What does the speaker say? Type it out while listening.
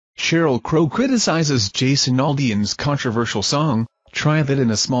Sheryl Crow criticizes Jason Aldean's controversial song, "Try That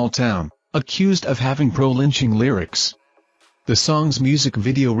in a Small Town," accused of having pro-lynching lyrics. The song's music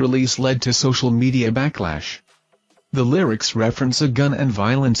video release led to social media backlash. The lyrics reference a gun and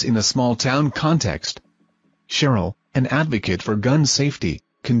violence in a small-town context. Sheryl, an advocate for gun safety,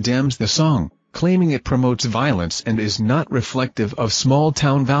 condemns the song, claiming it promotes violence and is not reflective of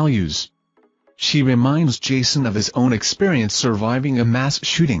small-town values. She reminds Jason of his own experience surviving a mass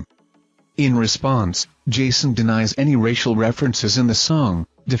shooting. In response, Jason denies any racial references in the song,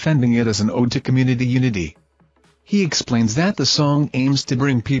 defending it as an ode to community unity. He explains that the song aims to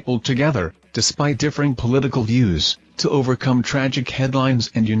bring people together, despite differing political views, to overcome tragic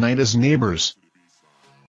headlines and unite as neighbors.